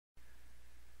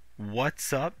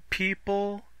What's up,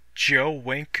 people? Joe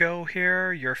Winko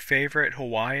here, your favorite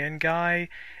Hawaiian guy,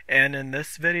 and in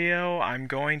this video I'm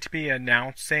going to be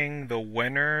announcing the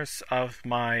winners of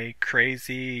my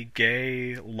crazy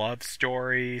gay love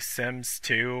story Sims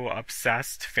 2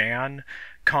 obsessed fan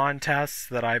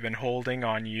contest that I've been holding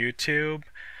on YouTube.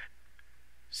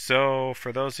 So,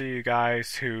 for those of you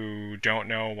guys who don't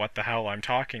know what the hell I'm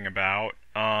talking about,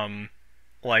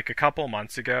 like a couple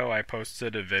months ago, I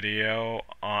posted a video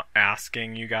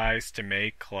asking you guys to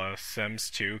make a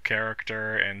Sims 2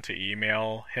 character and to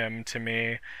email him to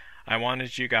me. I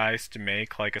wanted you guys to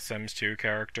make like a Sims 2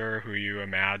 character who you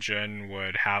imagine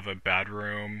would have a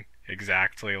bedroom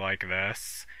exactly like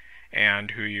this,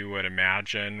 and who you would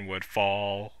imagine would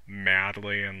fall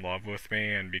madly in love with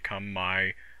me and become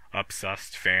my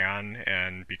obsessed fan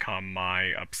and become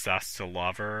my obsessed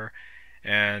lover.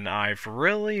 And I've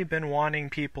really been wanting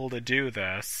people to do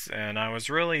this, and I was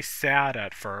really sad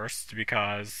at first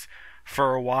because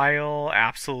for a while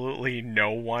absolutely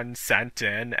no one sent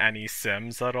in any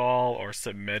Sims at all or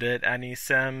submitted any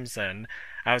Sims, and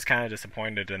I was kind of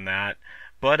disappointed in that.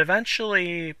 But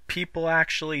eventually people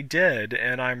actually did,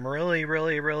 and I'm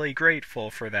really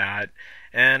grateful for that.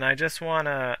 And I just want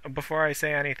to, before I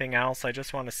say anything else, I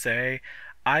just want to say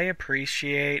I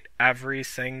appreciate every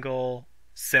single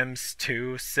Sims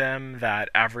 2 sim that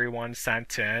everyone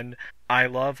sent in. I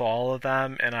love all of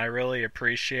them, and I really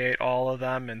appreciate all of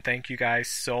them, and thank you guys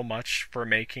so much for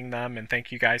making them, and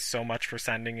thank you guys so much for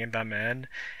sending them in.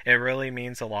 It really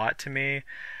means a lot to me.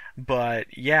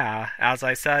 But yeah, as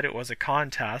I said, it was a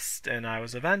contest, and I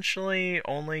was eventually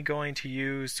only going to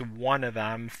use one of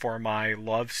them for my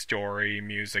love story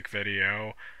music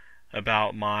video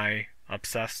about my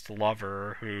obsessed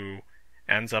lover who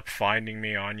ends up finding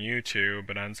me on YouTube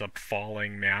and ends up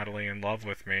falling madly in love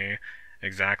with me,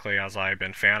 exactly as I've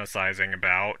been fantasizing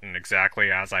about and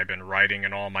exactly as I've been writing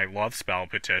in all my love spell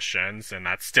petitions, and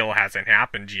that still hasn't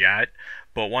happened yet,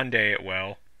 but one day it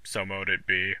will, so mote it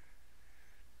be.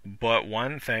 But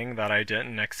one thing that I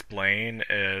didn't explain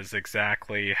is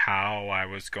exactly how I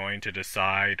was going to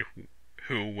decide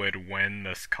who would win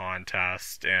this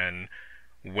contest and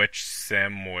which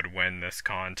sim would win this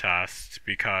contest,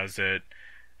 because it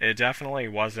definitely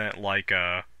wasn't like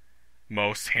a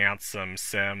most handsome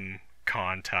sim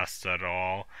contest at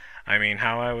all. I mean,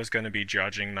 how I was going to be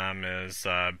judging them is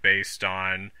based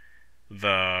on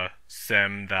the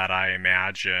sim that I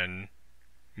imagine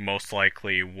most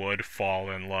likely would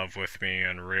fall in love with me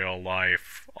in real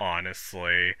life,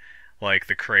 honestly. Like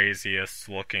the craziest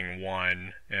looking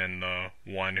one and the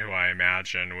one who I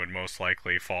imagine would most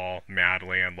likely fall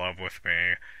madly in love with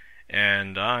me.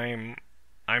 And I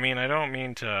mean, I don't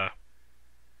mean to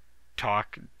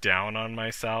talk down on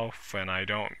myself, and I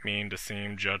don't mean to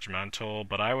seem judgmental,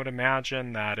 but I would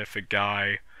imagine that if a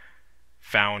guy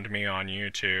found me on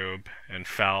YouTube and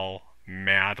fell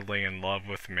madly in love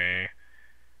with me,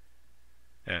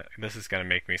 this is going to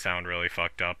make me sound really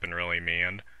fucked up and really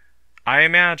mean, I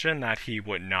imagine that he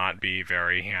would not be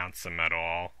very handsome at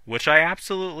all, which I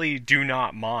absolutely do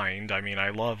not mind. I mean, I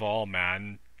love all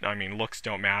men. I mean, looks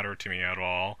don't matter to me at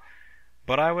all.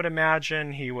 But I would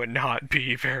imagine he would not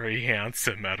be very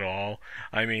handsome at all.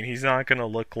 I mean, he's not gonna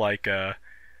look like a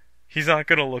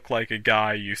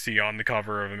guy you see on the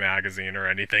cover of a magazine or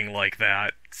anything like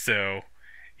that. So,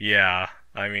 yeah,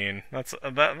 I mean,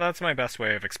 that's my best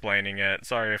way of explaining it.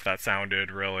 Sorry if that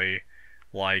sounded really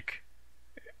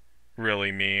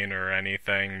mean or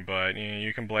anything, but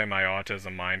you can blame my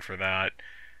autism mind for that.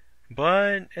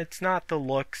 But it's not the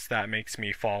looks that makes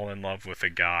me fall in love with a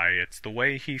guy, it's the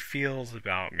way he feels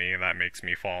about me that makes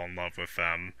me fall in love with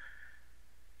them.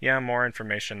 Yeah, more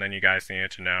information than you guys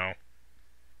needed to know.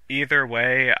 Either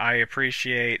way, I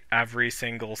appreciate every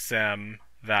single sim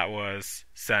that was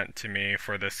sent to me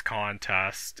for this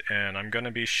contest, and I'm going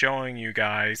to be showing you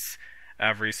guys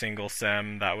every single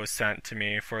sim that was sent to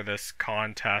me for this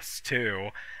contest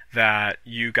too, that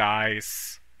you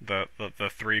guys, the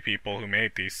three people who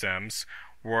made these sims,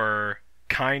 were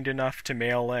kind enough to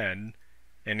mail in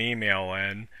and email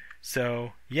in.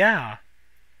 So yeah.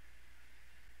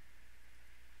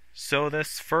 So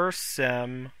this first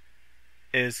sim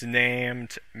is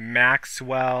named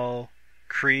Maxwell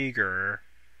Krieger.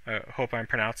 Hope I'm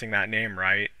pronouncing that name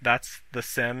right. That's the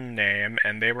sim name,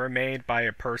 and they were made by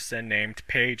a person named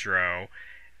Pedro,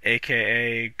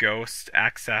 aka Ghost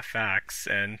XFX.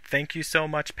 And thank you so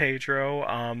much,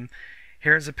 Pedro.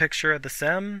 Here's a picture of the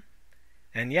sim,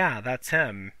 and yeah, that's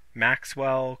him,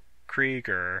 Maxwell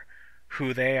Krieger,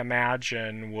 who they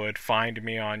imagine would find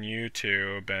me on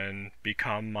YouTube and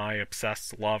become my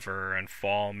obsessed lover and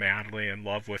fall madly in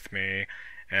love with me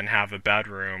and have a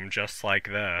bedroom just like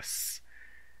this.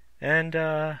 And,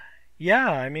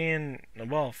 yeah, I mean,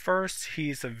 well, first,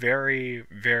 he's a very,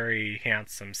 very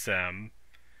handsome sim,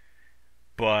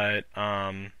 but,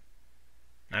 I'm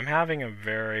having a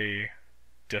very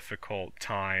difficult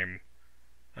time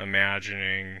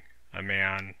imagining a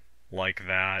man like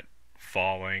that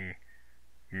falling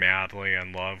madly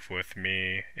in love with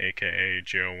me, aka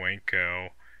Joe Winko,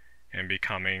 and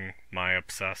becoming my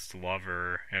obsessed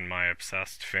lover and my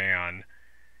obsessed fan.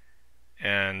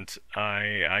 And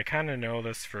I kind of know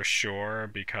this for sure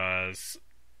because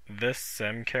this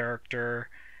sim character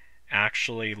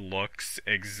actually looks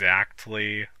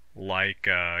exactly like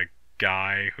a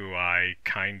guy who I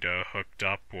kinda hooked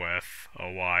up with a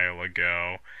while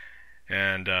ago.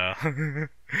 And,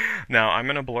 now I'm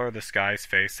gonna blur this guy's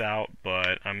face out,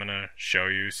 but I'm gonna show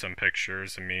you some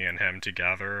pictures of me and him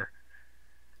together.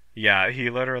 Yeah, he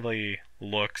literally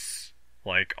looks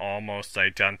like almost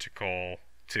identical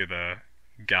to the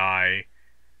guy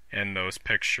in those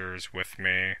pictures with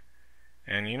me.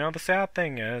 And you know, the sad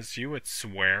thing is, you would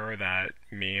swear that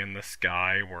me and this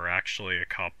guy were actually a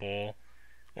couple.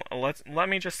 Let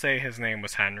me just say his name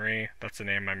was Henry. That's the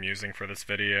name I'm using for this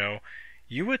video.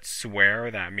 You would swear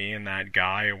that me and that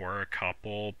guy were a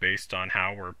couple based on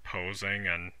how we're posing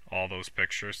and all those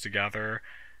pictures together,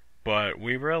 but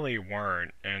we really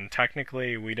weren't. And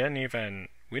technically, we didn't even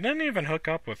hook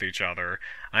up with each other.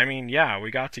 I mean, yeah,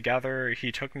 we got together.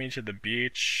 He took me to the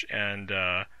beach, and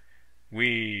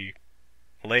we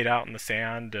laid out in the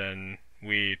sand, and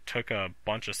we took a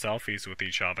bunch of selfies with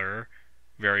each other,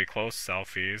 very close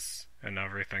selfies and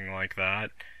everything like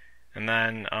that. And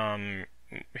then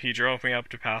he drove me up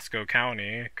to Pasco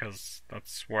County because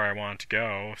that's where I wanted to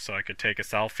go, so I could take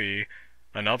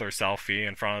another selfie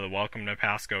in front of the Welcome to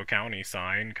Pasco County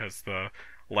sign, because the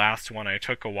last one I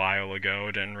took a while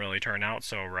ago didn't really turn out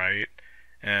so right.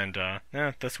 And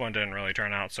this one didn't really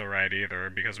turn out so right either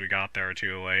because we got there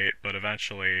too late, but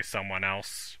eventually someone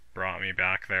else brought me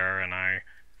back there and I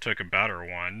took a better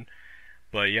one.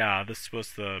 But yeah, this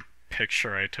was the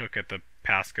picture I took at the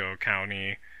Pasco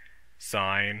County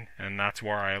sign, and that's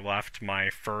where I left my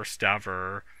first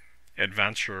ever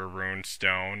adventure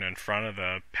runestone in front of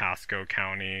the Pasco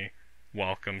County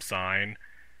welcome sign.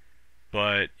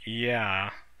 But yeah,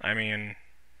 I mean,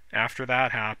 after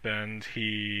that happened,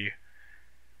 he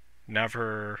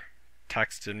never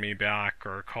texted me back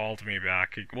or called me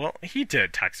back. Well, he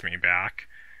did text me back,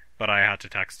 but I had to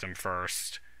text him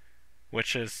first,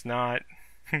 which is not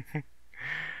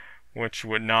which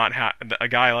would not have, a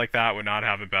guy like that would not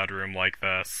have a bedroom like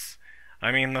this.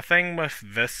 I mean, the thing with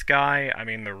this guy, I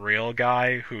mean the real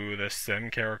guy who this sim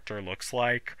character looks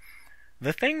like,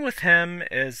 the thing with him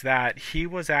is that he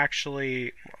was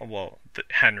actually, well,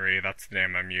 Henry, that's the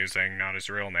name I'm using, not his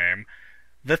real name.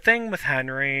 The thing with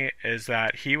Henry is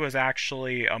that he was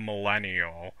actually a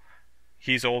millennial.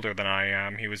 He's older than I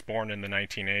am. He was born in the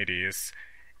 1980s.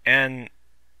 And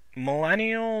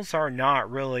millennials are not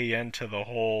really into the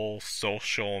whole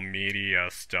social media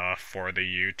stuff or the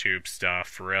YouTube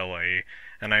stuff, really.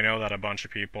 And I know that a bunch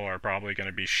of people are probably going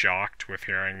to be shocked with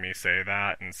hearing me say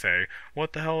that and say,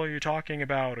 what the hell are you talking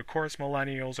about? Of course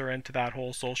millennials are into that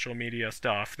whole social media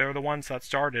stuff. They're the ones that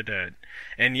started it.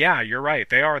 And yeah, you're right,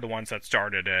 they are the ones that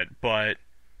started it, but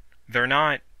they're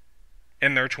not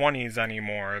in their 20s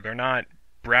anymore. They're not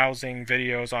browsing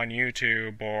videos on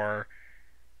YouTube or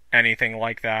anything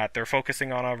like that. They're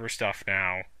focusing on other stuff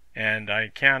now. And I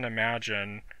can't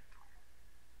imagine,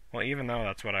 well, even though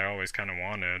that's what I always kind of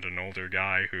wanted, an older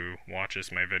guy who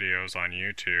watches my videos on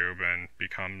YouTube and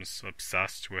becomes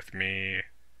obsessed with me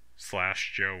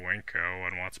slash Joe Winko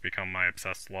and wants to become my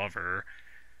obsessed lover.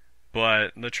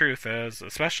 But the truth is,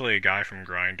 especially a guy from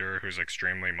Grindr who's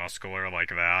extremely muscular like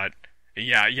that,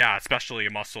 yeah, especially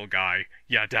a muscle guy,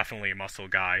 yeah, definitely a muscle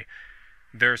guy,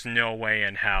 there's no way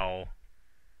in hell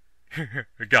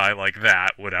a guy like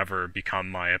that would ever become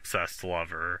my obsessed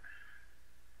lover.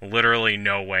 Literally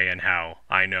no way in hell.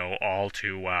 I know all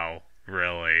too well,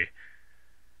 really.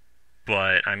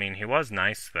 But, I mean, he was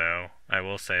nice, though. I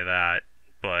will say that.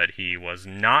 But he was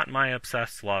not my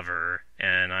obsessed lover,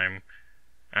 and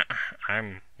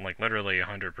I'm like, literally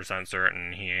 100%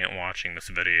 certain he ain't watching this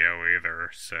video either,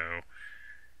 so,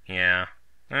 yeah.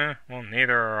 Well,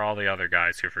 neither are all the other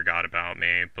guys who forgot about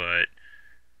me, but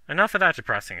enough of that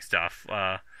depressing stuff.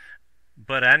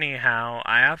 But anyhow,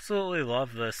 I absolutely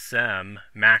love this sim,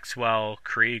 Maxwell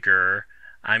Krieger.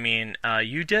 I mean,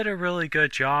 you did a really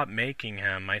good job making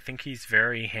him. I think he's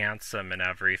very handsome and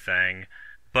everything.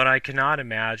 But I cannot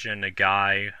imagine a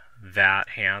guy that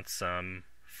handsome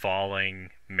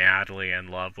falling madly in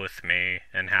love with me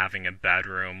and having a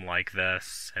bedroom like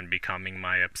this and becoming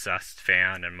my obsessed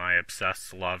fan and my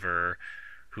obsessed lover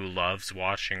who loves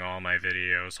watching all my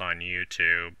videos on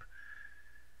YouTube.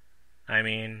 I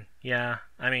mean, yeah,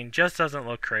 just doesn't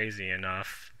look crazy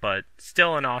enough, but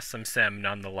still an awesome sim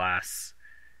nonetheless,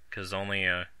 because only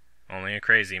a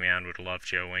crazy man would love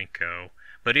Joe Winko.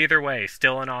 But either way,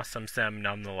 still an awesome sim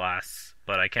nonetheless,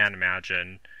 but I can't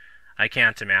imagine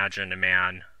a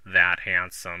man that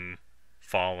handsome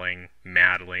falling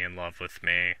madly in love with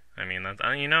me. I mean,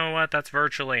 you know what? That's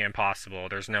virtually impossible.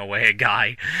 There's no way a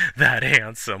guy that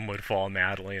handsome would fall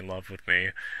madly in love with me.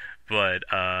 But,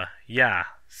 yeah.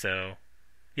 So,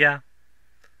 yeah.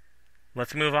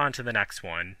 Let's move on to the next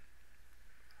one.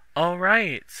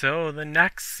 Alright, so the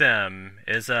next sim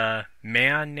is a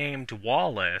man named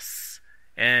Wallace.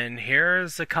 And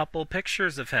here's a couple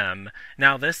pictures of him.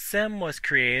 Now, this sim was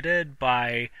created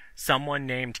by someone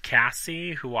named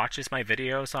Cassie, who watches my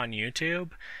videos on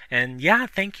YouTube. And yeah,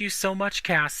 thank you so much,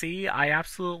 Cassie. I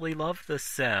absolutely love this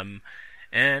sim.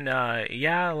 And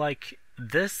yeah, like,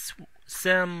 this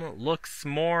sim looks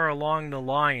more along the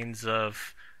lines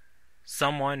of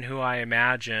someone who I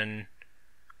imagine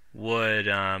would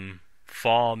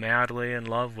fall madly in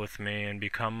love with me and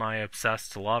become my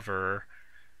obsessed lover,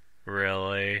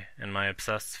 really, and my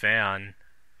obsessed fan,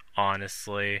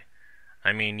 honestly.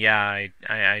 I mean, yeah,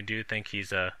 I do think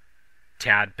he's a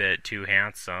tad bit too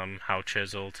handsome, how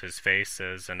chiseled his face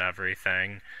is and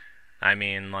everything. I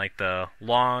mean, like, the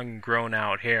long,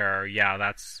 grown-out hair, yeah,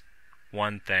 that's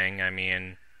one thing, I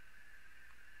mean,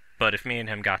 but if me and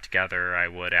him got together, I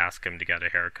would ask him to get a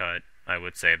haircut, I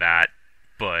would say that,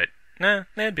 but,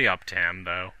 it'd be up to him,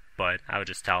 though, but I would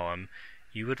just tell him,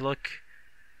 you would look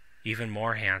even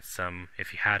more handsome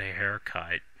if you had a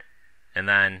haircut. And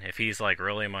then, if he's like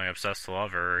really my obsessed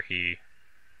lover, he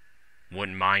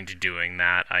wouldn't mind doing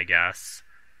that, I guess.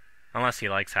 Unless he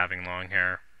likes having long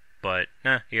hair. But,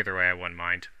 either way, I wouldn't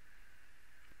mind.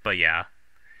 But yeah.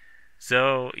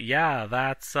 So, yeah,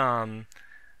 that's,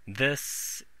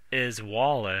 this is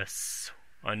Wallace,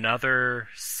 another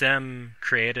sim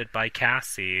created by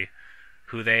Cassie,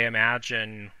 who they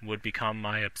imagine would become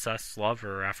my obsessed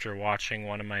lover after watching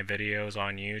one of my videos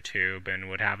on YouTube and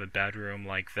would have a bedroom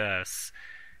like this.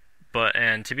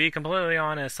 And to be completely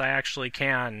honest, I actually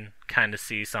can kind of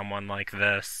see someone like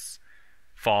this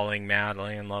falling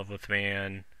madly in love with me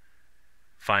and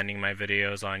finding my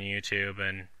videos on YouTube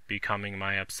and becoming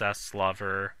my obsessed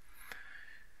lover.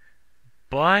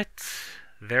 But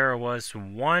there was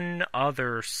one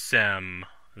other sim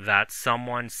that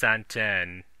someone sent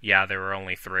in. Yeah, there were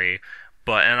only 3.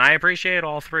 And I appreciate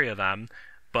all 3 of them.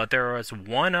 But there was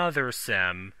one other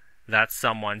sim that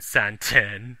someone sent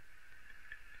in.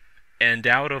 And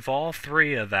out of all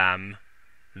 3 of them,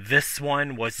 this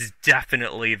one was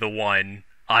definitely the one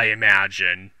I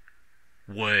imagine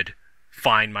would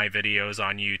find my videos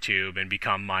on YouTube and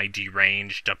become my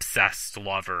deranged, obsessed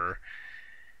lover.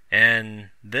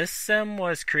 And this sim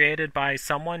was created by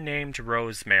someone named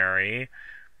Rosemary,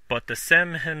 but the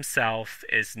sim himself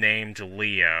is named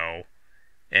Leo.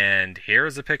 And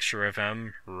here's a picture of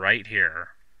him right here.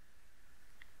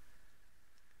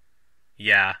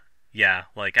 Yeah,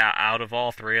 like out of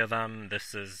all 3 of them,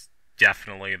 this is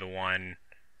definitely the one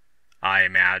I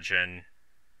imagine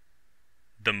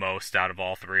the most out of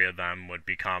all 3 of them would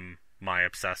become my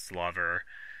obsessed lover.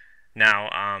 Now,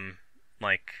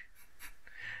 like,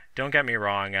 don't get me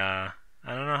wrong, I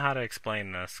don't know how to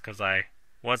explain this, because I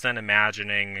wasn't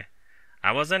imagining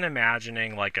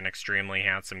like an extremely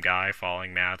handsome guy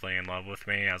falling madly in love with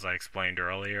me, as I explained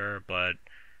earlier,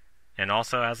 and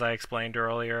also as I explained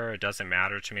earlier, it doesn't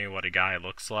matter to me what a guy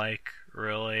looks like,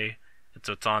 really. It's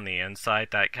what's on the inside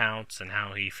that counts and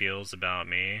how he feels about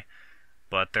me.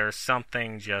 But there's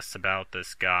something just about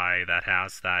this guy that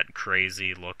has that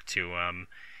crazy look to him,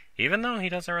 even though he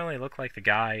doesn't really look like the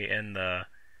guy in the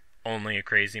Only a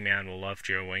Crazy Man Will Love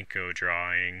Joe Winko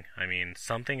drawing. I mean,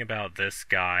 something about this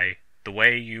guy, the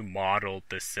way you modeled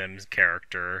the Sims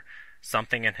character,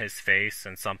 something in his face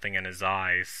and something in his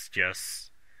eyes just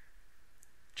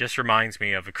reminds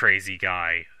me of a crazy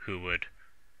guy who would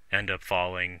end up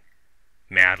falling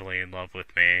madly in love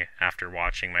with me after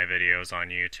watching my videos on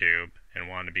YouTube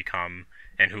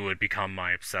and who would become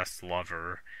my obsessed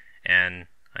lover. And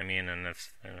I mean,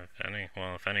 if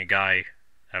any guy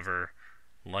ever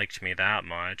liked me that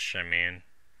much, I mean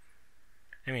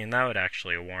that would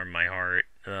actually warm my heart.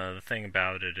 The thing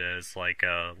about it is, like,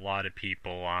 a lot of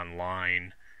people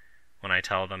online, when I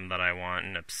tell them that I want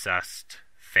an obsessed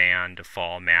fan to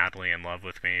fall madly in love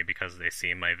with me because they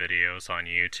see my videos on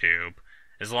YouTube,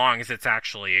 as long as it's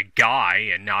actually a guy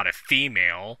and not a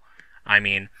female. I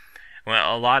mean,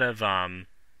 well, a lot of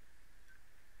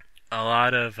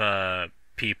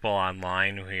people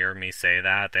online who hear me say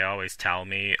that, they always tell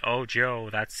me, "Oh, Joe,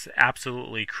 that's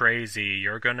absolutely crazy.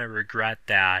 You're gonna regret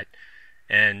that.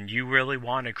 And you really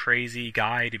want a crazy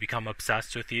guy to become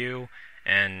obsessed with you?"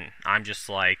 And I'm just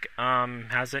like,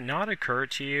 has it not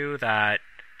occurred to you that,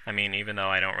 I mean, even though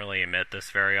I don't really admit this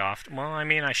very often, well, I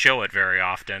mean, I show it very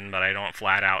often, but I don't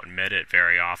flat out admit it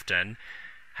very often.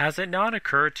 Has it not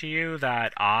occurred to you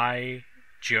that I,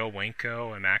 Joe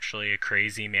Winko, am actually a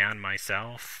crazy man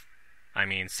myself? I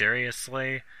mean,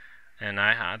 seriously? And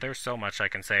there's so much I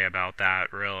can say about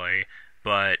that, really.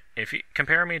 But if you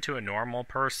compare me to a normal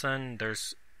person,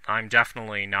 I'm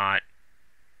definitely not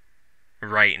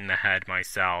right in the head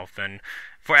myself. And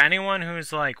for anyone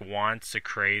who's like wants a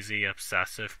crazy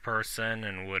obsessive person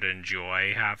and would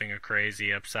enjoy having a crazy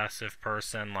obsessive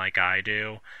person like I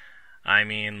do, I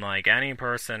mean, like, any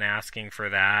person asking for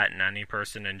that and any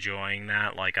person enjoying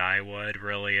that like I would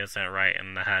really isn't right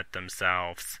in the head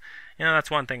themselves. You know,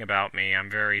 that's one thing about me. I'm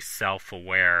very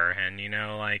self-aware, and, you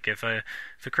know, like, if a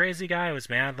crazy guy was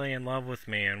madly in love with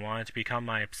me and wanted to become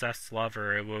my obsessed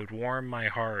lover, it would warm my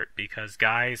heart, because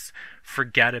guys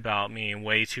forget about me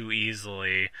way too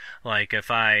easily. Like,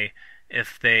 if I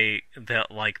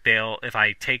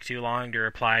take too long to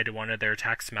reply to one of their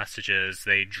text messages,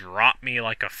 they drop me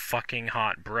like a fucking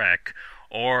hot brick.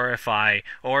 Or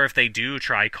if they do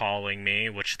try calling me,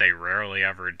 which they rarely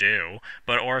ever do,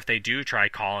 or if they do try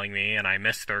calling me and I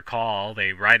miss their call,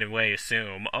 they right away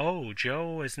assume, "Oh,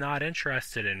 Joe is not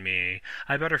interested in me.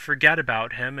 I better forget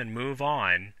about him and move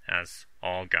on," as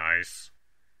all guys.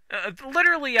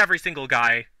 Literally every single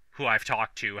guy who I've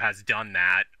talked to has done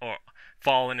that, or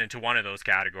fallen into one of those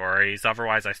categories.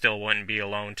 Otherwise, I still wouldn't be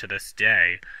alone to this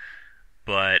day.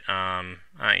 But,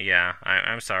 yeah,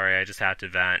 I'm sorry, I just had to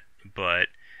vent. But,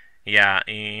 yeah,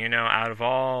 you know, out of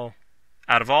all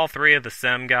three of the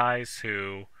sim guys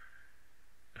who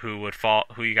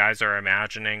you guys are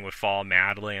imagining would fall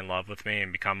madly in love with me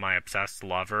and become my obsessed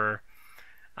lover,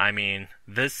 I mean,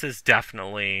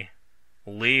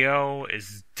 Leo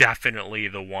is definitely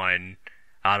the one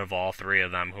out of all three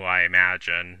of them who I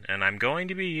imagine, and I'm going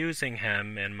to be using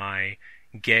him in my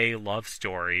gay love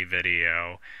story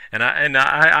video. And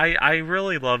I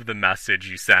really love the message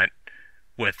you sent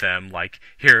with him, like,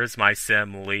 "Here's my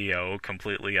sim Leo,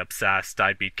 completely obsessed.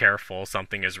 I'd be careful,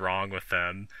 something is wrong with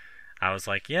him." I was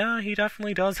like, yeah, he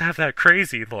definitely does have that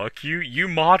crazy look. You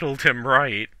modeled him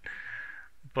right.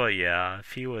 But yeah,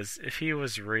 if he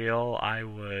was real, I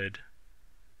would.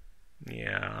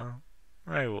 Yeah,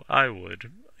 I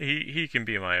would. He can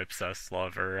be my obsessed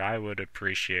lover. I would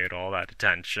appreciate all that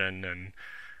attention, and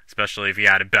especially if he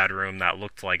had a bedroom that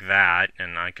looked like that.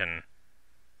 And I can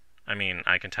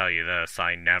tell you this: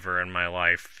 I never in my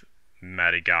life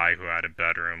met a guy who had a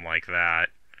bedroom like that.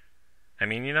 I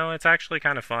mean, you know, it's actually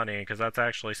kind of funny, because that's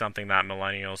actually something that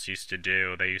millennials used to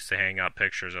do. They used to hang up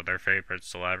pictures of their favorite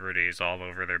celebrities all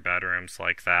over their bedrooms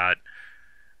like that.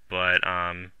 But,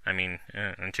 I mean,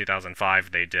 in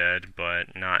 2005 they did,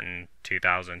 but not in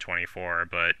 2024.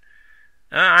 But,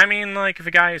 I mean, like, if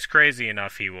a guy is crazy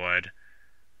enough, he would.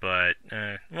 But,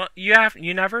 well,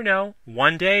 you never know.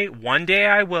 One day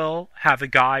I will have a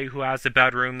guy who has a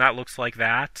bedroom that looks like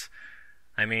that.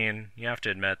 I mean, you have to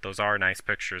admit, those are nice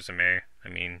pictures of me. I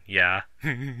mean, yeah.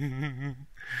 Yeah,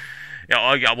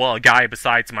 well, a guy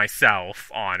besides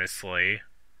myself, honestly.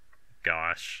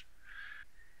 Gosh.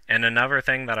 And another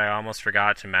thing that I almost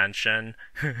forgot to mention,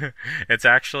 it's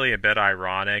actually a bit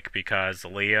ironic, because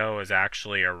Leo is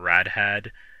actually a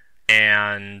redhead,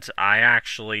 and I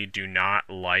actually do not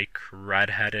like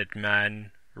redheaded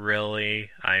men, really.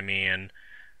 I mean,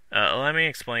 let me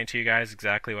explain to you guys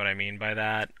exactly what I mean by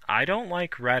that. I don't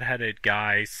like redheaded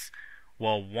guys.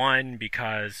 Well, one,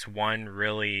 because I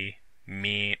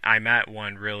met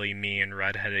one really mean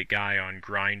redheaded guy on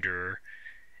Grindr,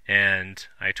 and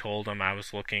I told him I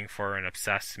was looking for an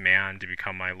obsessed man to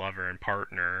become my lover and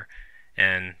partner,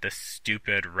 and this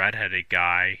stupid redheaded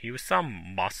guy, he was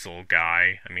some muscle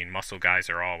guy. I mean, muscle guys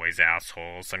are always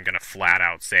assholes. I'm gonna flat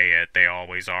out say it. They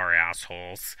always are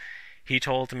assholes. He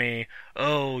told me,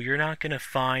 "Oh, you're not gonna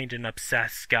find an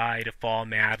obsessed guy to fall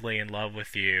madly in love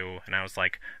with you." And I was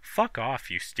like, "Fuck off,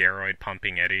 you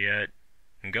steroid-pumping idiot.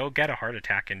 And go get a heart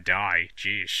attack and die.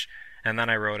 Jeesh." And then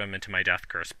I wrote him into my death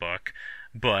curse book.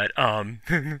 But,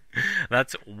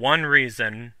 that's one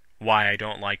reason why I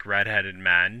don't like redheaded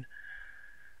men.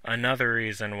 Another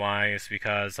reason why is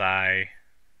because I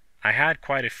had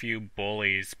quite a few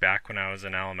bullies back when I was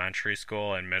in elementary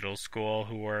school and middle school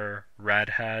who were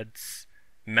redheads,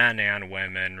 men and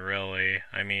women, really.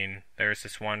 I mean, there's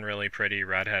this one really pretty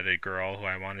redheaded girl who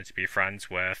I wanted to be friends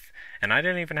with, and I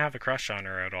didn't even have a crush on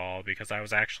her at all because I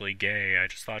was actually gay. I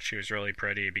just thought she was really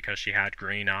pretty because she had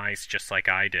green eyes just like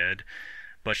I did,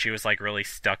 but she was like really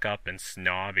stuck up and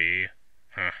snobby.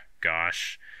 Huh,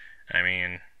 gosh. I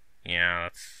mean, yeah,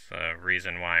 that's a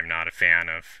reason why I'm not a fan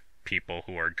of people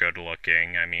who are good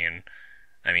looking.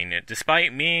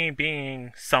 Despite me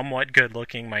being somewhat good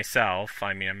looking myself,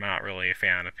 I'm not really a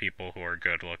fan of people who are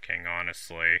good looking,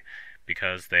 honestly,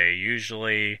 because they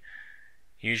usually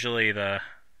the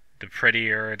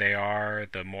prettier they are,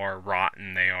 the more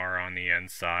rotten they are on the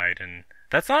inside, and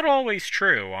that's not always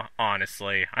true,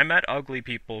 honestly. I met ugly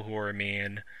people who are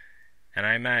mean, and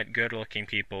I met good looking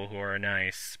people who are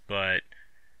nice, but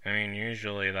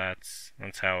usually that's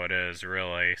how it is,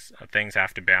 really. Things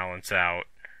have to balance out.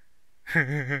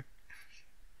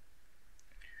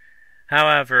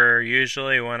 However,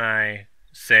 usually when I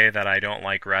say that I don't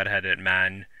like redheaded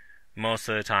men, most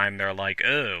of the time they're like,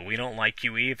 "Ugh, we don't like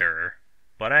you either."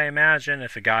 But I imagine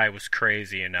if a guy was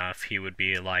crazy enough, he would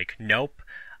be like, "Nope,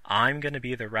 I'm gonna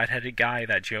be the redheaded guy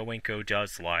that Joe Winko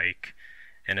does like."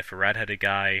 And if a redheaded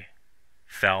guy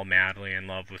fell madly in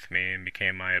love with me and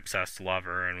became my obsessed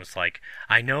lover and was like,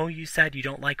 "I know you said you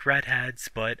don't like redheads,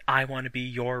 but I want to be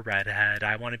your redhead.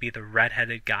 I want to be the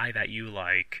redheaded guy that you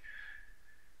like."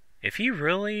 If he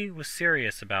really was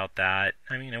serious about that,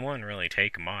 it wouldn't really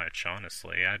take much,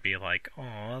 honestly. I'd be like,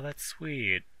 "Oh, that's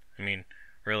sweet."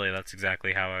 Really, that's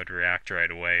exactly how I'd react right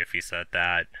away if he said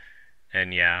that.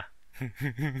 And yeah.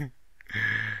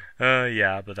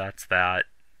 Yeah, but that's that.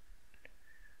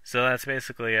 So that's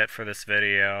basically it for this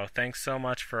video. Thanks so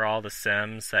much for all the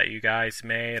sims that you guys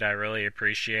made. I really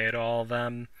appreciate all of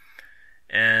them.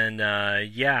 And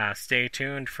yeah, stay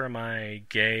tuned for my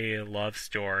gay love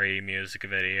story music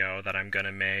video that I'm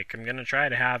gonna make. I'm gonna try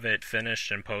to have it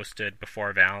finished and posted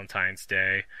before Valentine's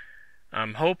Day.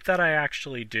 Hope that I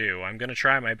actually do. I'm gonna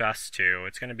try my best to.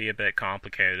 It's gonna be a bit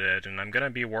complicated, and I'm gonna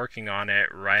be working on it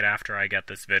right after I get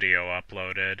this video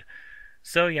uploaded.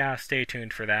 So yeah, stay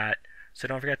tuned for that. So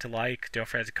don't forget to like, don't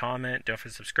forget to comment, don't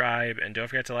forget to subscribe, and don't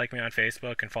forget to like me on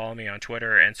Facebook and follow me on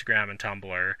Twitter, Instagram, and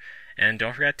Tumblr. And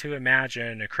don't forget to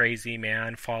imagine a crazy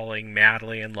man falling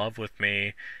madly in love with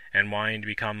me and wanting to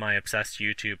become my obsessed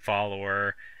YouTube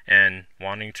follower and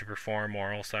wanting to perform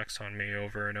oral sex on me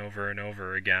over and over and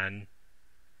over again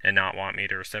and not want me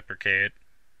to reciprocate.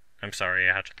 I'm sorry,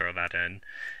 I had to throw that in.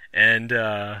 And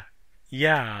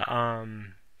yeah,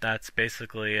 that's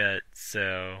basically it.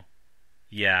 So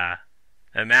yeah.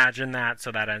 Imagine that so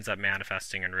that ends up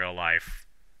manifesting in real life.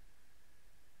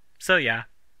 So yeah,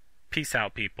 peace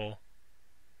out, people.